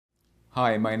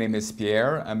Hi, my name is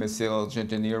Pierre. I'm a sales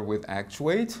engineer with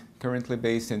Actuate, currently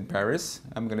based in Paris.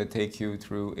 I'm going to take you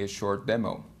through a short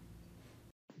demo.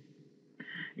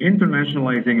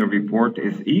 Internationalizing a report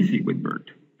is easy with BIRT.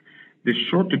 This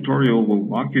short tutorial will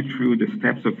walk you through the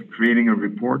steps of creating a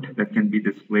report that can be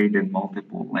displayed in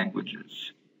multiple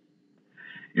languages.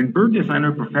 In BIRT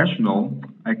Designer Professional,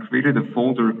 I created a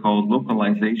folder called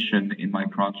Localization in my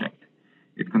project.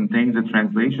 It contains the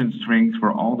translation strings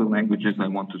for all the languages I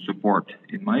want to support.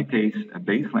 In my case, a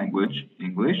base language,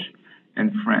 English,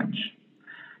 and French.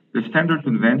 The standard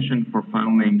convention for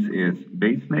file names is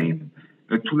base name,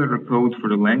 a two-letter code for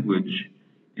the language,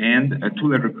 and a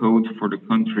two-letter code for the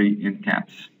country in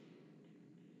caps.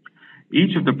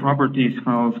 Each of the properties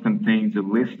files contains a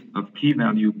list of key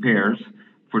value pairs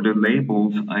for the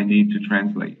labels I need to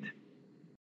translate.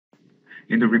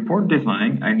 In the report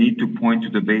design, I need to point to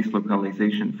the base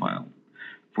localization file.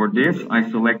 For this, I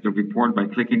select the report by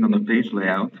clicking on the page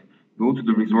layout, go to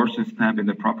the Resources tab in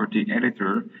the Property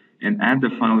Editor, and add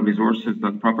the file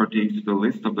resources.properties to the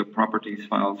list of the properties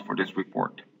files for this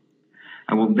report.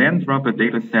 I will then drop a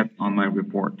dataset on my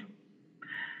report.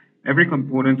 Every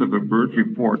component of a BIRT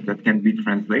report that can be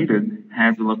translated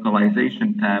has a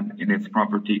Localization tab in its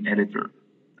Property Editor.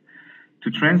 To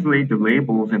translate the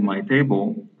labels in my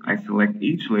table, I select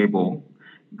each label,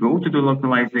 go to the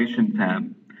Localization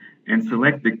tab, and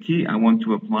select the key I want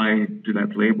to apply to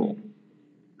that label.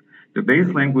 The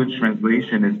base language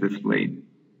translation is displayed.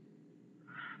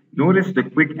 Notice the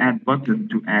Quick Add button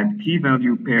to add key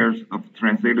value pairs of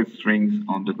translated strings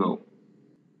on the go.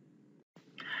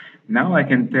 Now I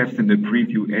can test in the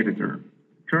Preview Editor.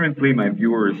 Currently, my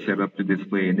viewer is set up to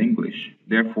display in English.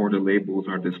 Therefore, the labels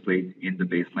are displayed in the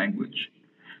base language.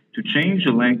 To change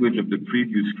the language of the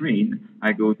preview screen,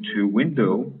 I go to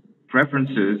Window,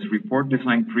 Preferences, Report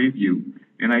Design Preview,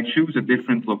 and I choose a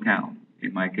different locale,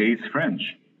 in my case, French.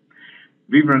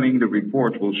 Rerunning the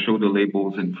report will show the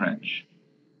labels in French.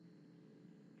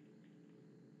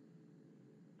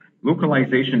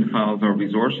 Localization files are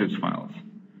resources files.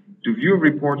 To view a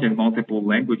report in multiple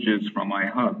languages from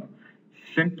iHub,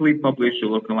 simply publish the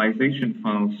localization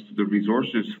files to the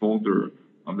resources folder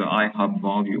of the iHub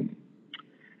volume.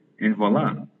 And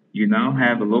voila, you now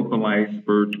have a localized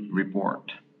BIRT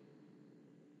report.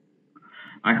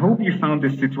 I hope you found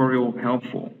this tutorial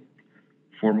helpful.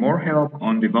 For more help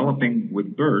on developing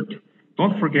with BIRT,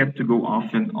 don't forget to go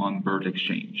often on BIRT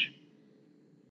Exchange.